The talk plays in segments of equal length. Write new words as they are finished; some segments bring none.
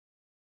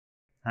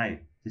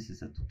Hi, this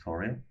is a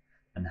tutorial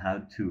on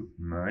how to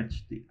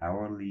merge the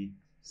hourly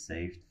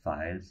saved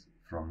files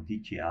from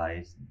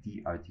DJI's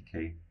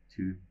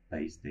D-RTK2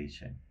 Base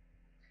Station.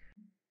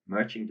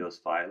 Merging those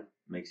files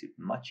makes it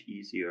much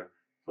easier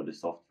for the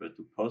software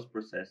to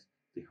post-process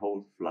the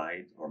whole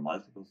flight or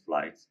multiple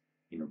flights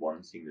in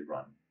one single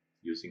run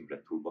using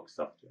REDtoolbox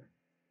software.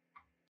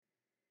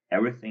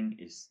 Everything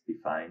is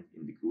defined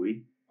in the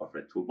GUI of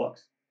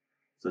REDtoolbox,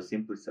 so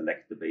simply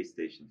select the base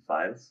station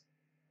files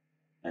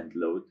and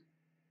load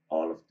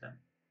all of them.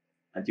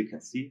 And you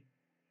can see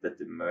that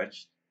the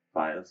merged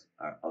files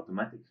are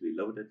automatically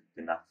loaded,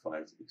 the nav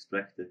files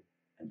extracted,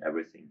 and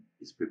everything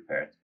is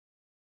prepared.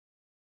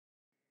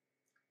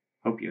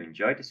 Hope you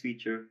enjoyed this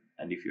feature,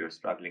 and if you are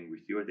struggling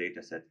with your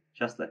dataset,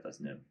 just let us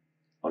know.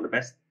 All the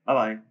best, bye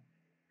bye!